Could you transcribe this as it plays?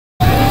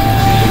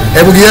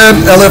And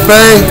again,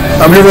 LFA,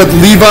 I'm here with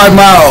Levi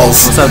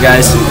Mowles. What's up,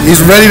 guys? He's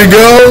ready to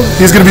go.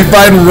 He's going to be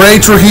fighting Ray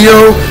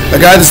Trujillo, a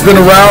guy that's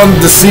been around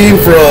the scene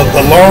for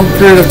a long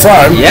period of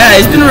time. Yeah,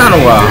 he's been around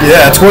a while.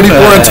 Yeah, 24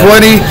 and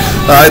 20.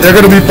 They're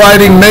going to be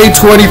fighting May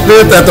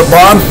 25th at the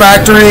Bond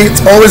Factory.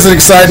 It's always an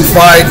exciting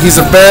fight. He's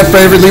a fan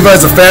favorite.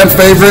 Levi's a fan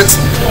favorite.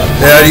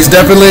 Yeah, he's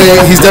definitely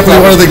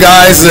one of the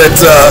guys that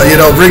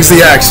brings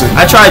the action.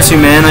 I try to,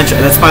 man.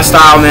 That's my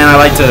style, man. I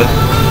like to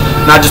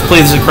not just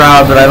please the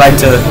crowd, but I like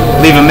to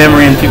leave a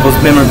memory in people's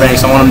memory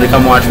banks. I want them to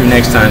come watch me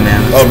next time, man.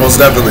 Oh, most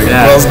definitely.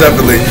 Yeah. Most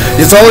definitely.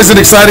 It's always an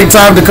exciting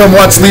time to come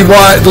watch Levi.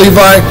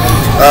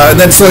 And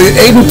then so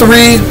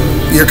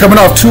 8-3. You're coming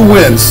off 2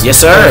 wins.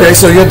 Yes, sir. Okay,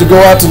 so you had to go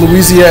out to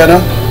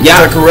Louisiana.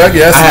 Yeah. Is that correct?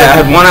 Yes. I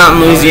had one out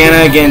in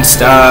Louisiana against.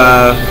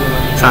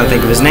 Trying to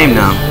think of his name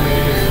now.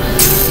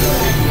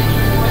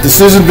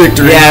 Decision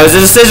victory. Yeah, it was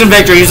a decision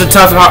victory. He's a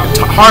tough,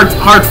 hard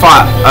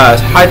fought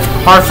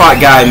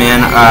guy,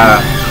 man.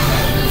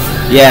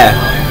 Yeah,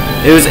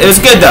 it was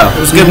good though.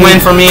 It was a good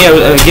win for me.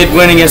 A good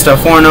win against a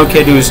 4-0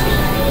 kid who's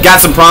got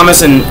some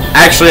promise, and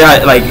actually,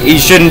 he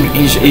shouldn't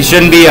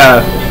be.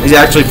 He's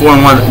actually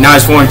 4-1. Now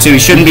he's 4-2. He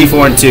shouldn't be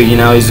 4-2. You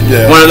know, he's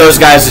one of those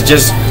guys that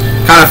just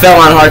kind of fell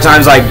on hard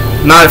times. Like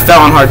not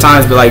fell on hard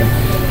times, but like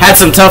had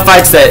some tough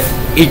fights that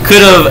he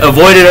could have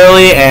avoided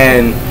early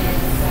and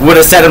would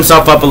have set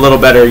himself up a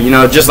little better. You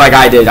know, just like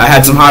I did. I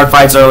had some hard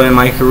fights early in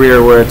my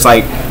career where it's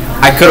like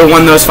I could have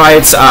won those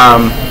fights.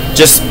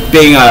 Just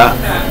being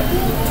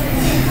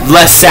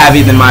less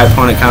savvy than my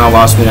opponent kind of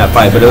lost me that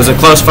fight, but it was a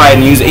close fight,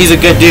 and he's a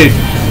good dude.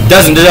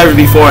 Doesn't deserve to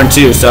be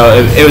 4-2, so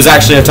it was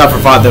actually a tougher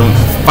fight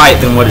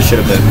than what it should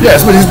have been.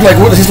 Yes, but he's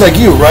like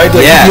you, right?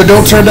 Like you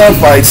don't turn down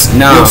fights.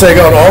 No. You'll take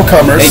out all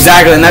comers.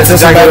 Exactly, and that's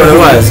exactly what it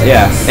was.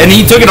 Yeah, and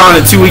he took it on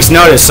a 2 weeks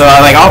notice, so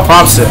all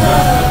props to.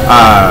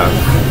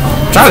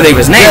 I'm trying to think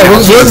of his name. Yeah,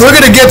 we're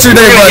gonna get your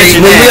name,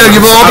 buddy. We gotta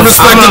give all the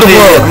respect of the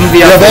world.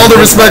 You have all the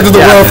respect of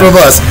the world from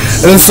us.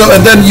 And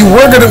then you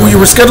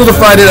were scheduled to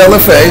fight at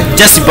LFA.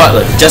 Jesse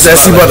Butler.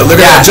 Jesse Butler. Look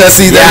at that,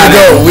 Jesse. There you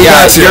go. We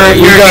got you.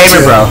 You're a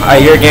gamer, bro.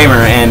 You're a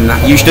gamer, and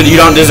you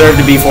don't deserve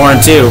to be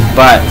 4-2.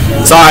 But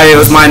sorry, it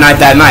was my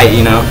night that night.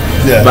 You know.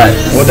 Yeah. But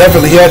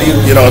definitely he had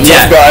a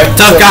tough guy.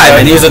 Tough guy,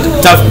 man. He was a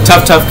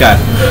tough guy.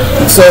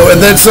 So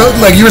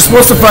you were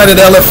supposed to fight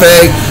at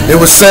LFA. It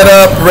was set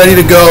up, ready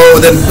to go.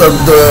 Then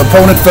the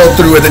opponent fell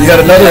through, and then you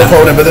had another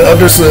opponent. But then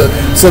under some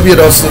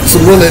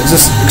really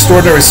just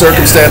extraordinary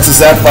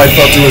circumstances, that fight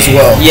fell through as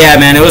well. Yeah,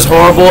 man, it was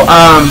horrible.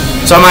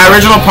 So my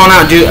original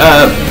opponent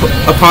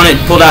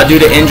pulled out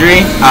due to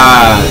injury.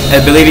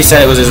 I believe he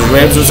said it was his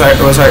ribs was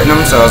hurting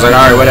him. So I was like,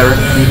 all right, whatever.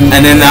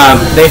 And then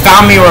they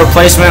found me a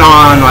replacement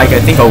on I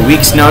think a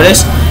week's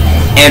notice.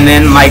 And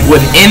then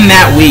within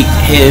that week,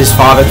 his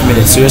father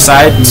committed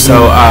suicide.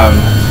 So I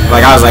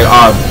was like,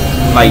 oh.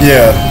 I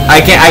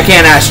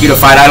can't ask you to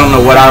fight. I don't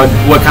know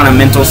what kind of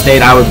mental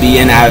state I would be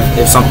in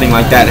if something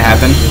like that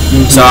happened.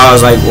 So I was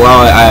like,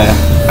 well,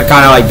 I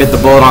kind of bit the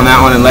bullet on that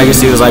one. And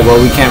Legacy was like,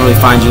 well, we can't really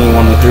find you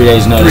anyone with 3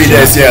 days notice. 3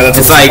 days, yeah, that's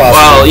it's like,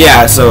 well,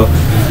 yeah. So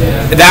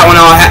that one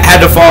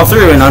had to fall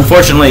through, and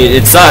unfortunately,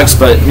 it sucks.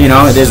 But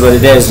it is what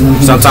it is.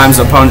 Sometimes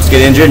opponents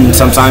get injured, and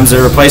sometimes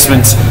their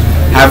replacements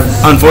have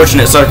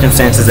unfortunate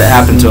circumstances that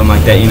happen to him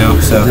like that,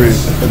 So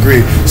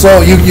Agreed.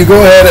 So you go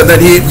ahead and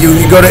then you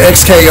go to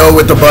XKO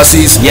with the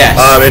Bussies. Yes.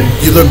 And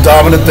you look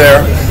dominant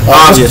there.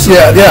 Obviously.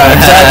 Yeah,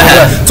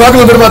 exactly. Talk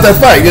a little bit about that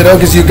fight,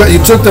 because you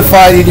took the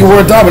fight and you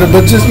were dominant,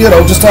 but just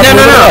talk a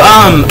little bit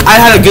about it. I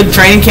had a good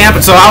training camp,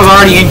 so I was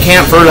already in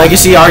camp for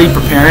Legacy, already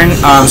preparing.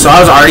 So I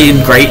was already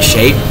in great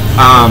shape.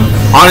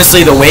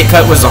 Honestly, the weight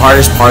cut was the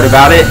hardest part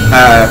about it.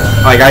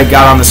 I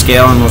got on the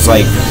scale and was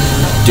like,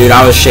 dude,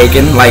 I was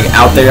shaking.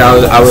 Out there,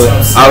 I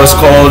was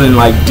cold and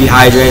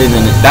dehydrated,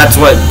 and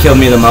that's what killed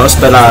me the most.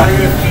 But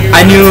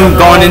I knew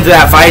going into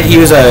that fight, he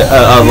was a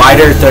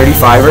lighter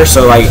 35er.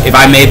 So if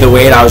I made the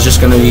weight, I was just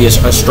gonna be a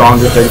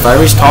stronger 35er.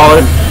 He's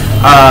taller,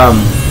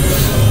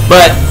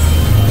 but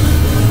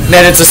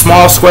then it's a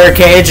small square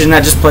cage, and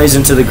that just plays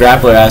into the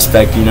grappler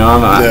aspect.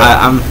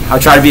 I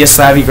try to be a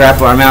savvy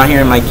grappler. I'm out here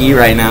in my gi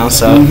right now,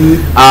 so.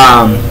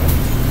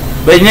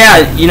 But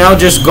yeah,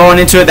 just going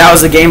into it, that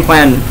was the game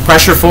plan.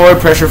 Pressure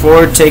forward,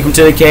 take him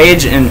to the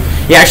cage, and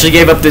he actually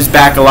gave up his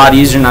back a lot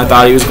easier than I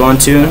thought he was going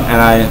to, and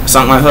I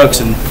sunk my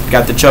hooks and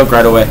got the choke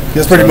right away.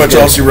 That's pretty much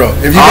all she wrote.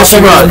 If you all she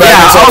wrote,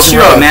 all she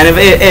wrote, man. If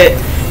it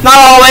not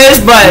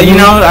always, but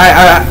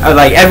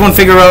I Edwin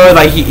Figueroa,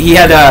 he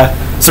had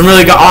some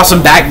really good,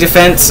 awesome back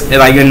defense,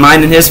 in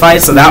mind in his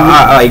fight. So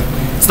that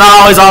it's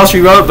not always all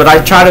she wrote, but I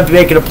try to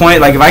make it a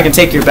point. If I can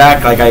take your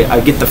back, I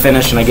get the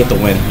finish and I get the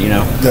win.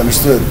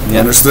 Understood.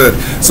 Yeah. Understood.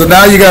 So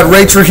now you got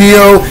Ray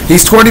Trujillo.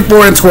 He's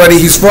 24 and 20.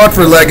 He's fought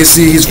for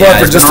Legacy. He's fought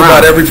for just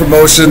about every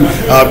promotion.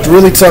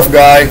 Really tough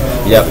guy.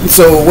 Yep.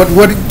 So what?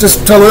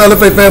 Just tell the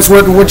LFA fans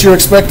what you're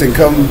expecting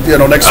come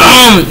next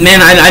week. Man,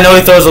 I know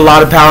he throws a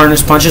lot of power in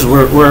his punches.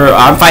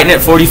 I'm fighting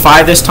at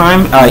 45 this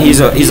time. He's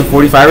a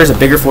 45er. He's a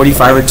bigger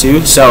 45er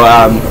too. So.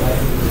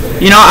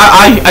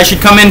 I should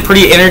come in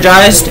pretty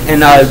energized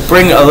and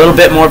bring a little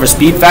bit more of a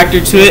speed factor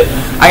to it.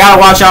 I gotta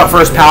watch out for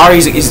his power.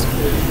 He's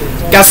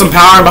got some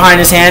power behind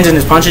his hands and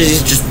his punches.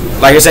 He's just,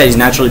 like I said, he's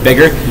naturally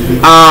bigger.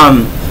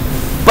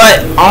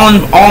 But all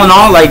in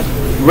all, like,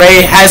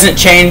 Ray hasn't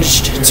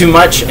changed too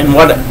much in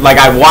what, like,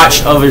 I've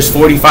watched of his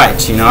 40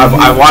 fights. You know,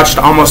 I've watched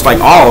almost like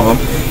all of them,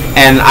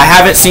 and I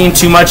haven't seen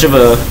too much of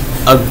a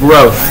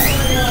growth.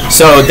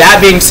 So that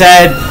being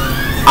said,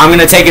 I'm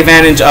gonna take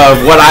advantage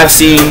of what I've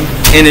seen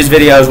in his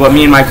videos, what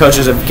me and my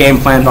coaches have game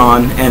planned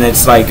on, and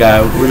it's like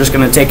we're just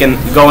gonna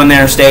go in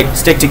there,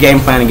 stick to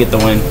game plan, and get the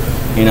win.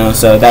 You know,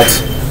 so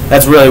that's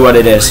really what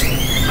it is.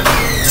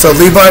 So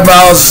Levi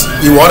Mowles,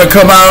 you want to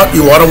come out,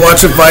 you want to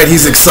watch a fight.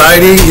 He's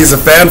exciting. He's a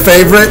fan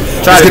favorite.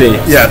 Try to be.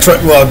 Yeah.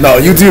 Well, no,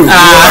 you do. You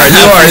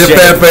are. He's a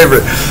fan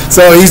favorite.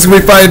 So he's going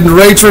to be fighting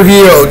Ray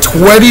Trujillo,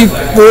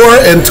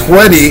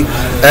 24-20,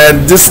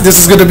 and this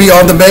is going to be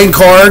on the main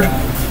card.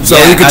 So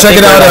you can check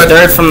it out at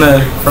third from the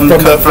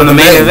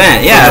main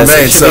event. Yeah,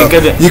 so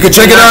you can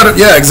check it out.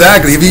 Yeah,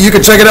 exactly. You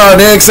can check it out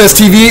on AXS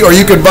TV, or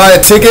you can buy a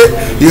ticket.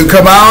 You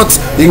can come out.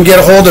 You can get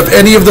a hold of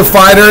any of the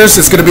fighters.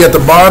 It's going to be at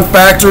the Bond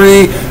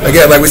Factory.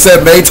 Again, like we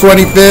said, May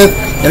 25th.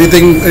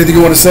 Anything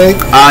you want to say?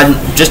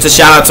 Just a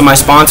shout out to my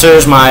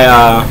sponsors, my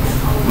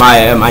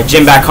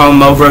gym back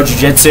home, Mogro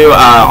Jiu-Jitsu,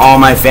 all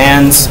my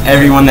fans,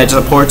 everyone that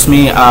supports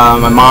me,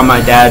 my mom, my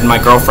dad, my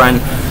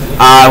girlfriend.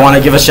 I want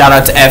to give a shout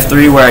out to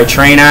F3 where I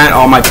train at.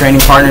 All my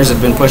training partners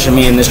have been pushing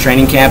me in this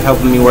training camp,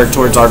 helping me work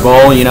towards our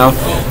goal, you know.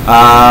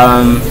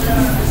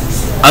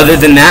 Other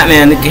than that,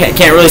 man,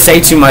 can't really say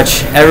too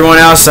much. Everyone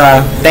else,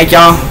 thank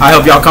y'all. I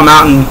hope y'all come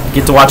out and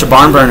get to watch a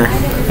barn burner.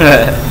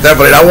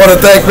 Definitely. I want to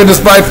thank Fitness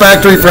Fight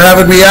Factory for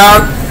having me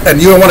out. And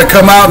you want to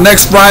come out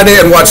next Friday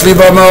and watch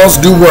Levi Mowles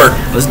do work.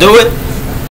 Let's do it.